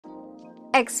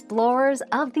Explorers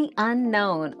of the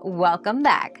unknown, welcome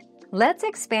back. Let's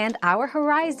expand our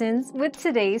horizons with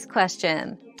today's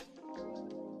question.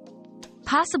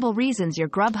 Possible reasons your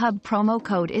Grubhub promo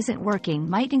code isn't working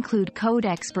might include code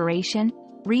expiration,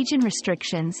 region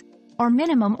restrictions, or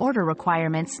minimum order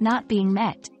requirements not being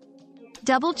met.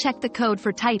 Double-check the code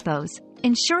for typos,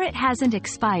 ensure it hasn't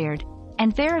expired,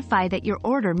 and verify that your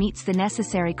order meets the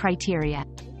necessary criteria.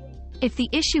 If the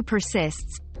issue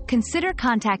persists, consider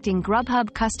contacting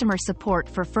Grubhub customer support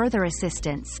for further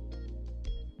assistance.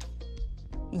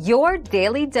 Your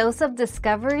daily dose of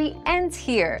discovery ends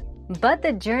here, but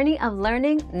the journey of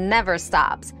learning never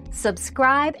stops.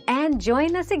 Subscribe and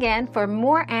join us again for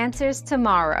more answers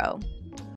tomorrow.